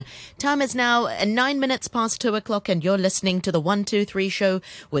Time is now 9 minutes past 2 o'clock, and you're listening to the 123 show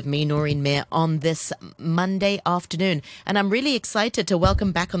with me, Noreen Mir, on this Monday afternoon. And I'm really excited to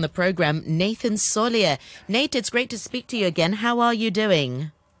welcome back on the program Nathan Solier. Nate, it's great to speak to you again. How are you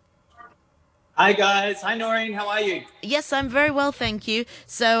doing? Hi guys. Hi Noreen. How are you? Yes, I'm very well, thank you.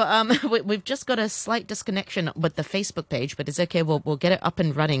 So we've just got a slight disconnection with the Facebook page, but it's okay. We'll get it up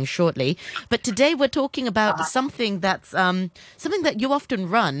and running shortly. But today we're talking about something that's something that you often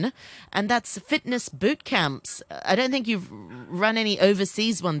run, and that's fitness boot camps. I don't think you've run any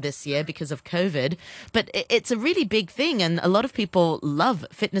overseas one this year because of COVID, but it's a really big thing, and a lot of people love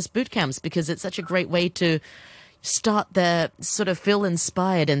fitness boot camps because it's such a great way to start their sort of feel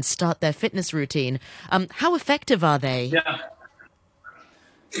inspired and start their fitness routine. How effective are they? Yeah.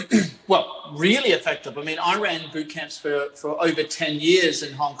 Well, really effective. I mean, I ran boot camps for over 10 years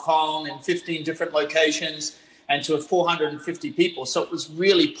in Hong Kong in 15 different locations and to 450 people. So it was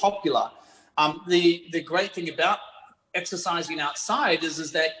really popular. The great thing about exercising outside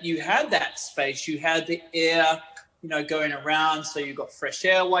is that you had that space, you had the air, going around. So you've got fresh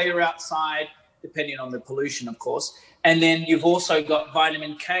air while you're outside, depending on the pollution, of course. And then you've also got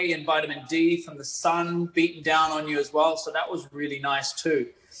vitamin K and vitamin D from the sun beating down on you as well. So that was really nice too.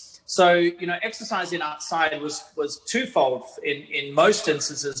 So, exercising outside was twofold in most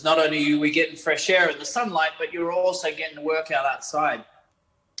instances. Not only are we getting fresh air in the sunlight, but you're also getting a workout outside.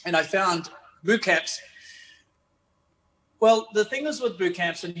 And I found boot camps. Well, the thing is with boot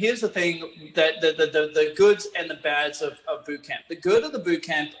camps, and here's the thing, that the goods and the bads of boot camp. The good of the boot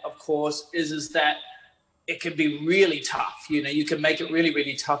camp, of course, is that it can be really tough. You can make it really,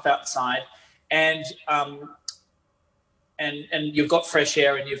 really tough outside, and you've got fresh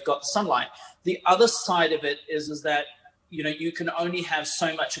air and you've got sunlight. The other side of it is that you can only have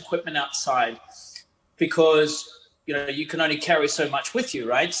so much equipment outside because you can only carry so much with you,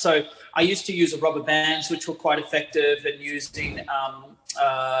 right? So I used to use rubber bands, which were quite effective, and using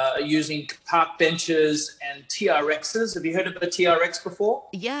park benches and TRXs. Have you heard of a TRX before?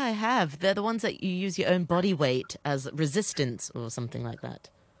 Yeah, I have. They're the ones that you use your own body weight as resistance or something like that.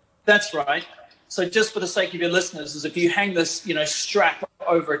 That's right. So just for the sake of your listeners, is if you hang this, strap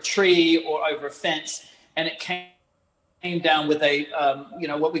over a tree or over a fence, and it came down with a,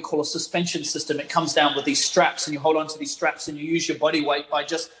 what we call a suspension system. It comes down with these straps, and you hold on to these straps, and you use your body weight by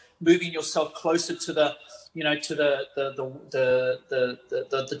just moving yourself closer to the, to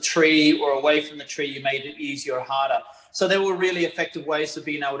the tree or away from the tree. You made it easier or harder. So there were really effective ways of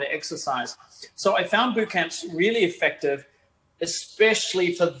being able to exercise. So I found boot camps really effective,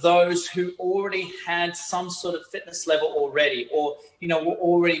 especially for those who already had some sort of fitness level already, or, were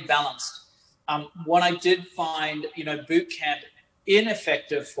already balanced. What I did find, boot camp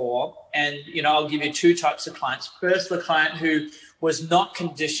ineffective for, and, I'll give you two types of clients. First, the client who was not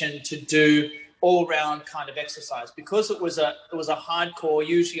conditioned to do all-round kind of exercise, because it was a hardcore,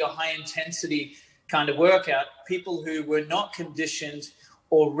 usually a high-intensity kind of workout. People who were not conditioned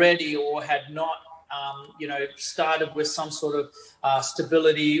already or had not started with some sort of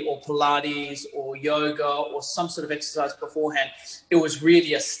stability or Pilates or yoga or some sort of exercise beforehand, it was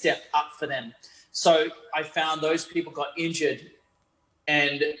really a step up for them. So I found those people got injured,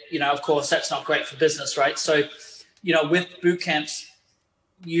 and, of course, that's not great for business, right? So, with boot camps,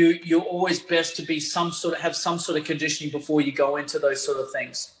 you're always best to be have some sort of conditioning before you go into those sort of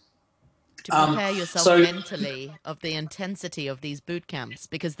things. To prepare yourself mentally of the intensity of these boot camps,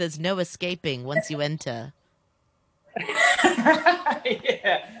 because there's no escaping once you enter.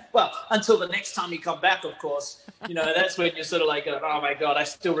 Yeah. Well, until the next time you come back, of course, that's when you're sort of like, oh my God, I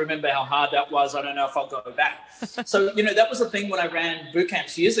still remember how hard that was. I don't know if I'll go back. So, that was the thing when I ran boot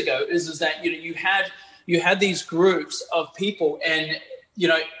camps years ago, is that, you had these groups of people, and,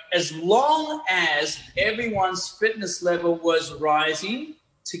 as long as everyone's fitness level was rising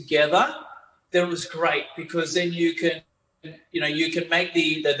together, that was great, because then you can make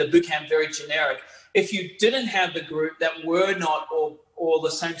the boot camp very generic. If you didn't have the group that were not all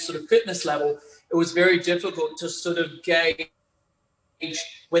the same sort of fitness level, it was very difficult to sort of gauge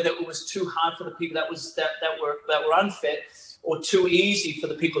whether it was too hard for the people that were unfit, or too easy for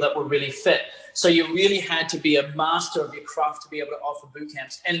the people that were really fit. So you really had to be a master of your craft to be able to offer boot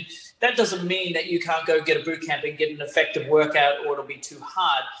camps. And that doesn't mean that you can't go get a boot camp and get an effective workout, or it'll be too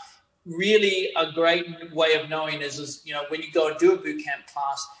hard. Really, a great way of knowing is when you go and do a boot camp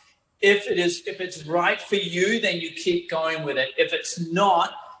class, if it's right for you, then you keep going with it. If it's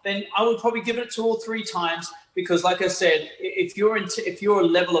not, then I would probably give it 2 or 3 times, because, like I said, if your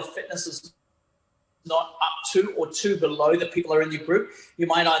level of fitness is not up to or too below the people are in your group, you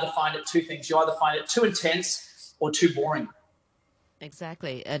might either find it two things. You either find it too intense or too boring.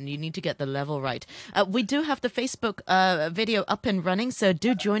 Exactly, and you need to get the level right. We do have the Facebook video up and running, so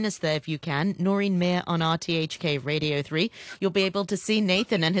do join us there if you can. Noreen Mayer on RTHK Radio 3. You'll be able to see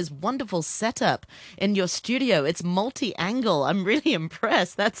Nathan and his wonderful setup in your studio. It's multi-angle. I'm really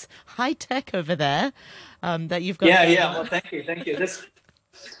impressed. That's high tech over there that you've got Yeah, going yeah. on. Well, thank you, thank you. This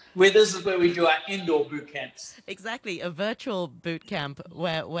is where we do our indoor boot camps. Exactly, a virtual boot camp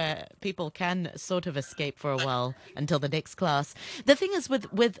where people can sort of escape for a while until the next class. The thing is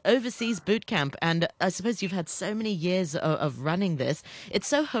with overseas boot camp, and I suppose you've had so many years of running this, it's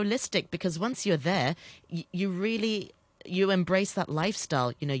so holistic because once you're there, you really you embrace that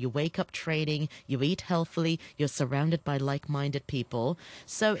lifestyle. You know, you wake up training, you eat healthily, you're surrounded by like-minded people.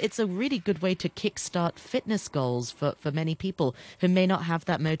 So it's a really good way to kickstart fitness goals for many people who may not have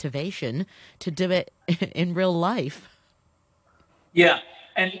that motivation to do it in real life. Yeah,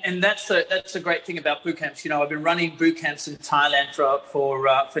 and that's the great thing about boot camps. You know, I've been running boot camps in Thailand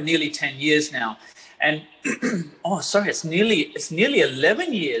for nearly 10 years now, and oh, sorry, it's nearly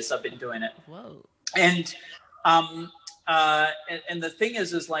 11 years I've been doing it. Whoa. And and the thing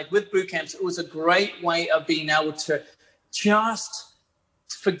is like with boot camps, it was a great way of being able to just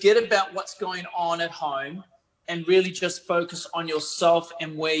forget about what's going on at home and really just focus on yourself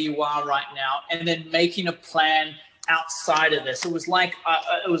and where you are right now, and then making a plan outside of this. It was like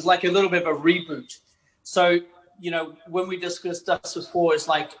a little bit of a reboot. So, you know, when we discussed this before, it's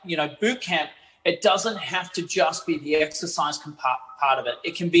like, you know, boot camp, it doesn't have to just be the exercise part of it.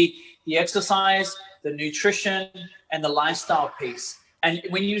 It can be the exercise, the nutrition, and the lifestyle piece. And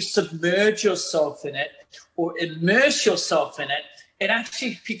when you submerge yourself in it or immerse yourself in it, it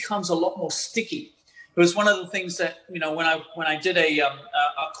actually becomes a lot more sticky. It was one of the things that, you know, when I did a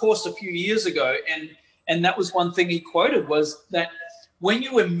course a few years ago, and that was one thing he quoted, was that when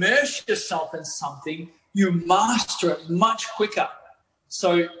you immerse yourself in something, you master it much quicker.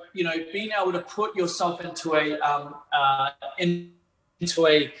 So, you know, being able to put yourself into a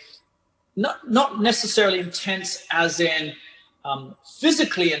not necessarily intense as in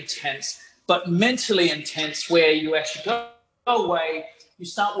physically intense, but mentally intense, where you actually go away, you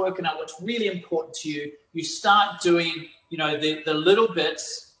start working out what's really important to you, you start doing, you know, the little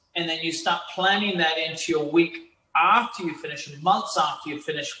bits, and then you start planning that into your week after you finish, months after you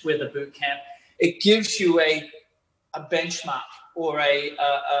finish with a boot camp. It gives you a benchmark or a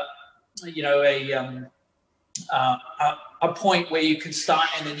point where you can start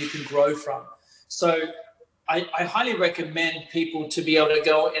and then you can grow from. So I highly recommend people to be able to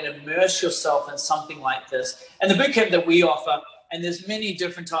go and immerse yourself in something like this. And the boot camp that we offer, and there's many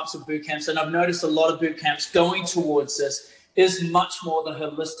different types of boot camps, and I've noticed a lot of boot camps going towards this, is much more the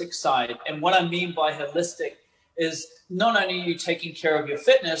holistic side. And what I mean by holistic is not only are you taking care of your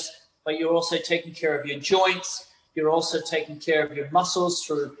fitness, but you're also taking care of your joints. You're also taking care of your muscles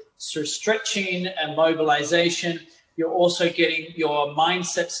through stretching and mobilization. You're also getting your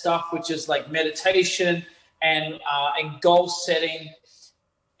mindset stuff, which is like meditation and goal setting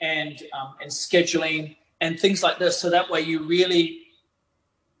and scheduling and things like this. So that way you really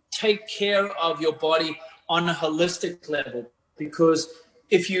take care of your body on a holistic level, because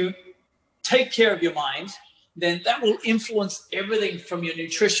if you take care of your mind, then that will influence everything from your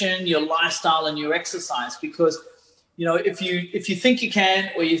nutrition, your lifestyle, and your exercise. Because, you know, if you think you can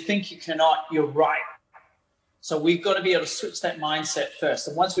or you think you cannot, you're right. So we've got to be able to switch that mindset first.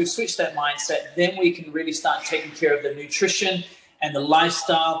 And once we've switched that mindset, then we can really start taking care of the nutrition and the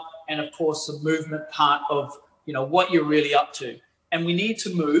lifestyle, and of course the movement part of, you know, what you're really up to. And we need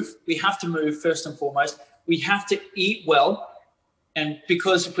to move. We have to move first and foremost. We have to eat well. And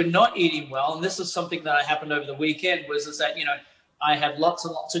because if we're not eating well, and this is something that happened over the weekend, is that, you know, I had lots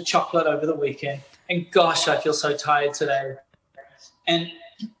and lots of chocolate over the weekend, and gosh, I feel so tired today.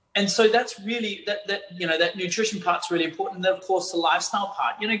 And so that's really that you know, that nutrition part's really important. And then of course the lifestyle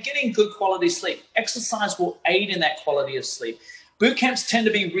part, you know, getting good quality sleep. Exercise will aid in that quality of sleep. Boot camps tend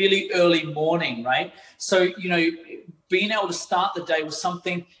to be really early morning, right? So, you know, being able to start the day with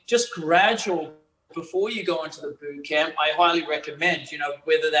something just gradual before you go into the boot camp, I highly recommend, you know,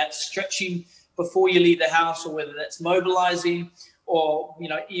 whether that's stretching before you leave the house, or whether that's mobilizing, or, you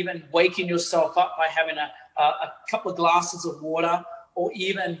know, even waking yourself up by having a couple of glasses of water, or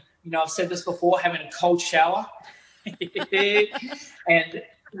even, you know, I've said this before, having a cold shower. And,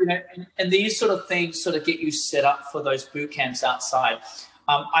 you know, and these sort of things sort of get you set up for those boot camps outside.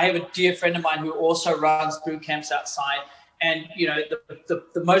 I have a dear friend of mine who also runs boot camps outside. And, you know,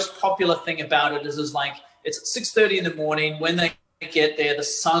 the most popular thing about it is like, it's at 6:30 in the morning. When they get there, the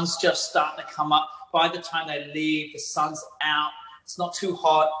sun's just starting to come up. By the time they leave, the sun's out. It's not too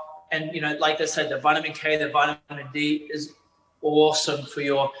hot. And, you know, like they said, the vitamin K, the vitamin D is awesome for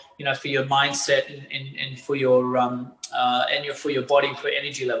your, for your mindset and for your for your body, for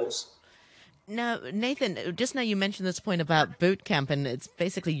energy levels. Now, Nathan, just now you mentioned this point about boot camp, and it's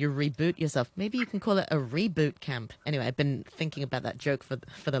basically you reboot yourself. Maybe you can call it a reboot camp. Anyway, I've been thinking about that joke for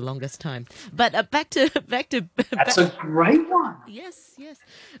the longest time. But That's a great one. Yes, yes.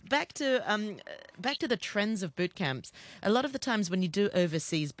 Back to the trends of boot camps. A lot of the times when you do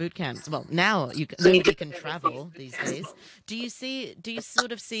overseas boot camps, well, now nobody can travel these days. Do you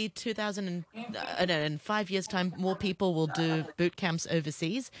sort of see in 5 years' time more people will do boot camps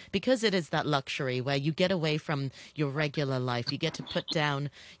overseas because it is that luxury where you get away from your regular life. You get to put down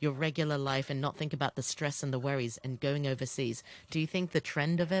your regular life and not think about the stress and the worries and going overseas. Do you think the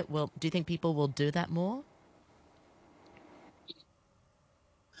trend of it do you think people will do that more?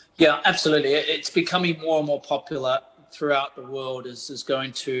 Yeah, absolutely. It's becoming more and more popular throughout the world is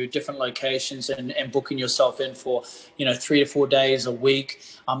going to different locations and booking yourself in for, 3 to 4 days a week.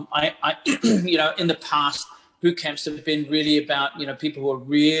 I in the past, boot camps have been really about, people who are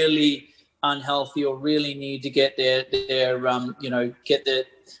really unhealthy or really need to get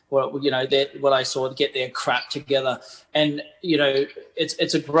what I saw, get their crap together. And,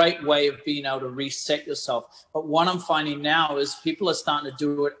 it's a great way of being able to reset yourself. But what I'm finding now is people are starting to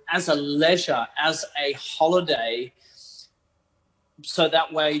do it as a leisure, as a holiday. So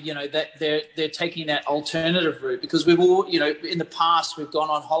that way, that they're taking that alternative route, because we've all, in the past, we've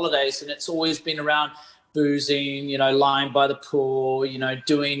gone on holidays and it's always been around boozing, lying by the pool,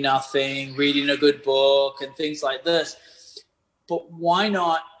 doing nothing, reading a good book and things like this. But why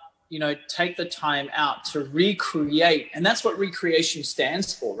not, take the time out to recreate? And that's what recreation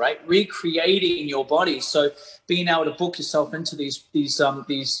stands for, right? Recreating your body. So being able to book yourself into these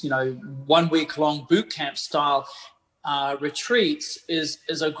 1 week long boot camp style retreats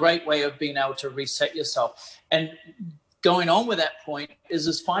is a great way of being able to reset yourself. And going on with that point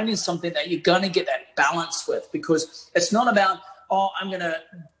is finding something that you're going to get that balance with, because it's not about, I'm going to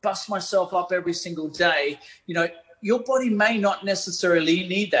bust myself up every single day. Your body may not necessarily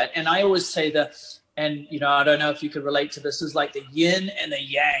need that. And I always say that, and, I don't know if you could relate to this, is like the yin and the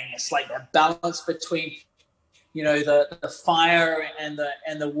yang. It's like the balance between, the fire and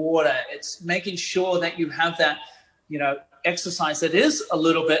the water. It's making sure that you have that, exercise that is a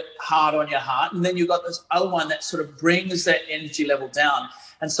little bit hard on your heart, and then you've got this other one that sort of brings that energy level down.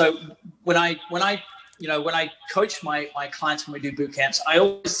 And so when I coach my clients when we do boot camps, I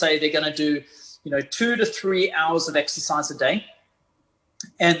always say they're going to do 2 to 3 hours of exercise a day,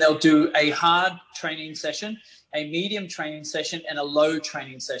 and they'll do a hard training session, a medium training session, and a low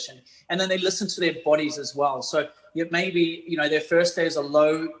training session. And then they listen to their bodies as well. So it may be, their first day is a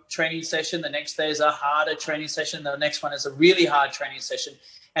low training session, the next day is a harder training session, the next one is a really hard training session,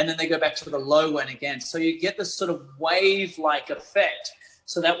 and then they go back to the low one again. So you get this sort of wave-like effect,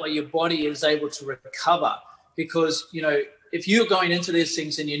 so that way your body is able to recover. Because, if you're going into these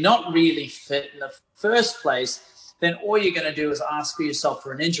things and you're not really fit in the first place, then all you're going to do is ask for yourself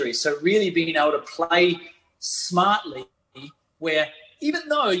for an injury. So really being able to play smartly, where even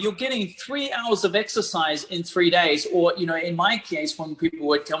though you're getting 3 hours of exercise in 3 days, or, in my case, when people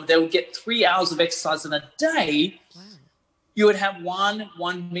would come, they would get 3 hours of exercise in a day. Wow. You would have one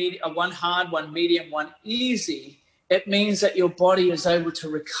hard, one medium, one easy. It means that your body is able to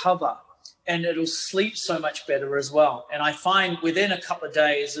recover, and it'll sleep so much better as well. And I find within a couple of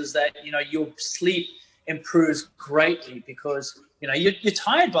days is that, your sleep improves greatly, because, you're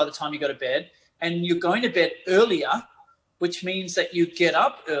tired by the time you go to bed, and you're going to bed earlier, which means that you get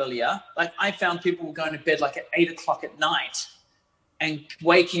up earlier. Like I found people were going to bed like at 8 o'clock at night and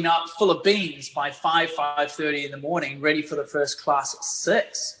waking up full of beans by 5:30 in the morning, ready for the first class at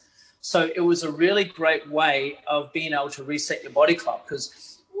 6. So it was a really great way of being able to reset your body clock,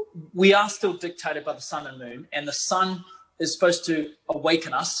 because we are still dictated by the sun and moon, and the sun is supposed to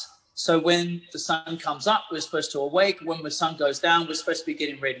awaken us. So when the sun comes up, we're supposed to awake. When the sun goes down, we're supposed to be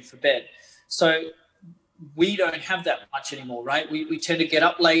getting ready for bed. So we don't have that much anymore, right? We tend to get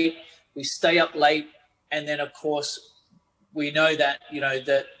up late, we stay up late, and then of course we know that,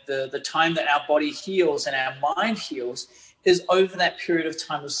 that the time that our body heals and our mind heals is over that period of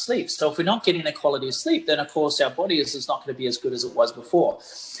time of sleep. So if we're not getting the quality of sleep, then of course our body is not going to be as good as it was before.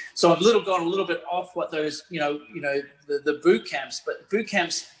 So I've gone a little bit off what those, the boot camps, but boot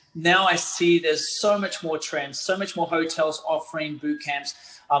camps, now I see there's so much more trends, so much more hotels offering boot camps.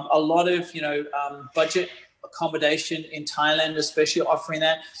 A lot of, budget accommodation in Thailand, especially offering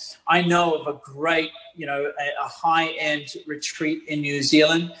that. I know of a great, a high-end retreat in New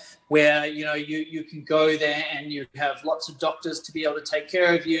Zealand where, you can go there and you have lots of doctors to be able to take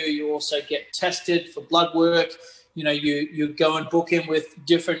care of you. You also get tested for blood work. you go and book in with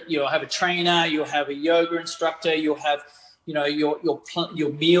different, you'll have a trainer, you'll have a yoga instructor, you'll have,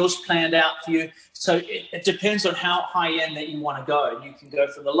 your meals planned out for you. So it depends on how high end that you want to go. You can go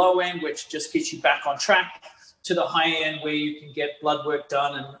from the low end, which just gets you back on track, to the high end where you can get blood work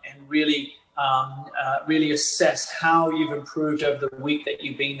done and really assess how you've improved over the week that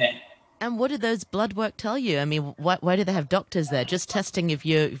you've been there. And what do those blood work tell you? I mean, why do they have doctors there? Just testing if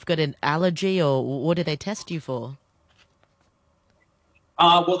you've got an allergy, or what do they test you for?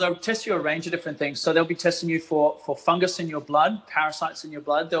 Well, they'll test you a range of different things. So they'll be testing you for fungus in your blood, parasites in your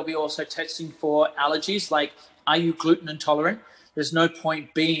blood. They'll be also testing for allergies, like, are you gluten intolerant? There's no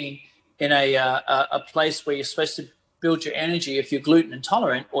point being in a place where you're supposed to build your energy if you're gluten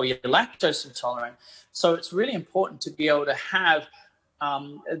intolerant or you're lactose intolerant. So it's really important to be able to have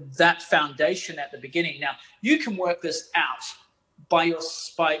that foundation at the beginning. Now, you can work this out by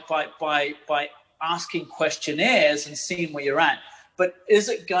asking questionnaires and seeing where you're at. But is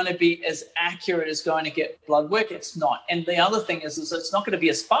it going to be as accurate as going to get blood work? It's not. And the other thing is it's not going to be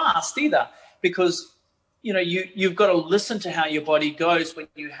as fast either, because you've got to listen to how your body goes when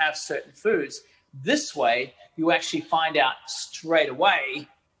you have certain foods. This way, you actually find out straight away,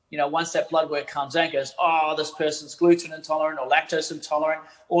 once that blood work comes out, goes, oh, this person's gluten intolerant or lactose intolerant,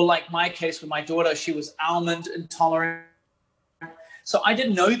 or like my case with my daughter, she was almond intolerant. So I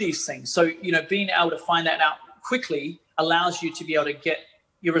didn't know these things. So, being able to find that out quickly allows you to be able to get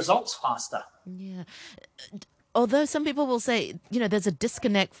your results faster. Yeah. Although some people will say, there's a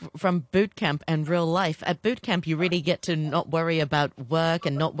disconnect from boot camp and real life. At boot camp, you really get to not worry about work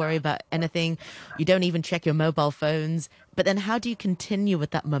and not worry about anything. You don't even check your mobile phones. But then how do you continue with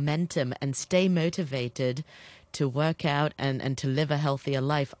that momentum and stay motivated to work out and to live a healthier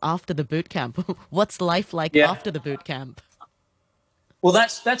life after the boot camp? What's life like after the boot camp? Well,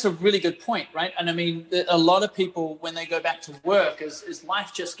 that's a really good point, right? And I mean, a lot of people, when they go back to work, is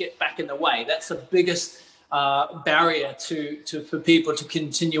life just get back in the way. That's the biggest barrier for people to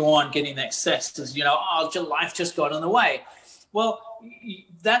continue on getting that success. Is life just got in the way. Well,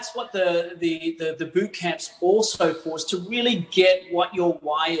 that's what the boot camps also for, is to really get what your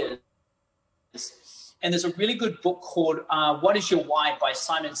why is. And there's a really good book called "What Is Your Why" by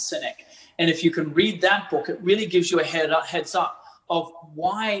Simon Sinek. And if you can read that book, it really gives you a heads up of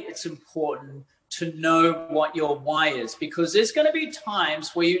why it's important to know what your why is, because there's going to be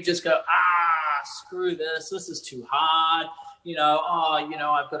times where you just go, screw this is too hard,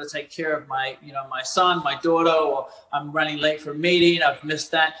 I've got to take care of my son, my daughter, or I'm running late for a meeting, I've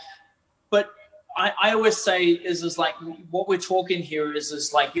missed that. But I always say is like, what we're talking here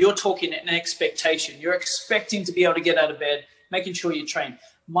is like, you're talking an expectation. You're expecting to be able to get out of bed, making sure you train.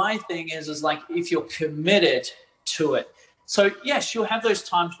 My thing is like, if you're committed to it. So yes, you'll have those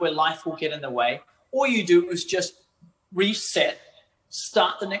times where life will get in the way. All you do is just reset,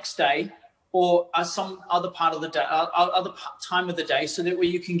 start the next day, or some other part of the day, other time of the day, so that way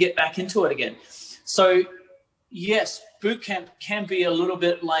you can get back into it again. So yes, boot camp can be a little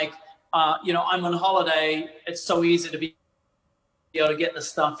bit like, I'm on holiday. It's so easy to be able to get the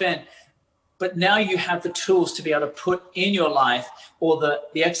stuff in. But now you have the tools to be able to put in your life, or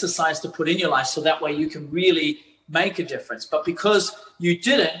the exercise to put in your life, so that way you can really make a difference. But because you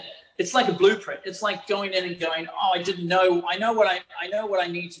didn't, it's like a blueprint. It's like going in and going, I didn't know. I know what I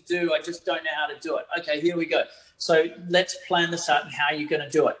need to do. I just don't know how to do it. Okay, here we go. So let's plan this out and how you're going to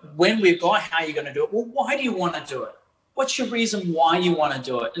do it. When we've got how you're going to do it, well, why do you want to do it? What's your reason why you want to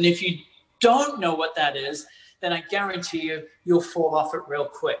do it? And if you don't know what that is, then I guarantee you'll fall off it real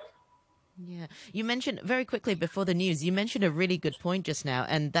quick. Yeah. You mentioned very quickly before the news, you mentioned a really good point just now,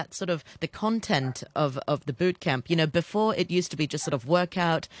 and that's sort of the content of the boot camp. Before it used to be just sort of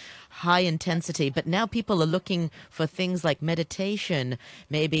workout, high intensity, but now people are looking for things like meditation,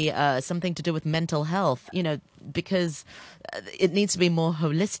 maybe something to do with mental health, because it needs to be more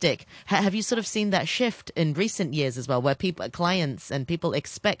holistic. Have you sort of seen that shift in recent years as well, where clients and people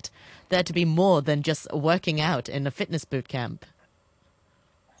expect there to be more than just working out in a fitness boot camp?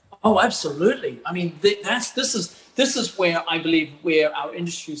 Oh, absolutely. I mean, this is where I believe where our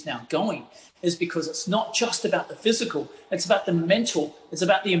industry is now going, is because it's not just about the physical, it's about the mental, it's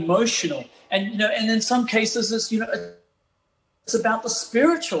about the emotional, and and in some cases it's about the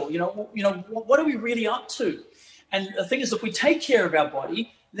spiritual. What are we really up to? And the thing is, if we take care of our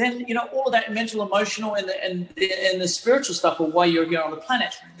body, then all of that mental, emotional, and the spiritual stuff, or why you're here on the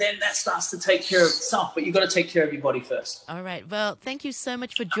planet, then that starts to take care of itself. But you've got to take care of your body first. All right. Well, thank you so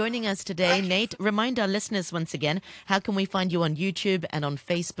much for joining us today, Nate. Remind our listeners once again, how can we find you on YouTube and on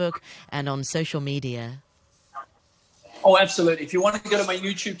Facebook and on social media? Oh, absolutely. If you want to go to my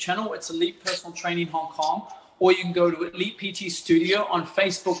YouTube channel, it's Elite Personal Training Hong Kong, or you can go to Elite PT Studio on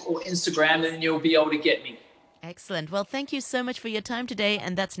Facebook or Instagram, and then you'll be able to get me. Excellent. Well, thank you so much for your time today.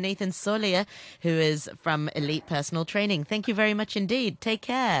 And that's Nathan Solia, who is from Elite Personal Training. Thank you very much indeed. Take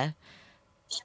care.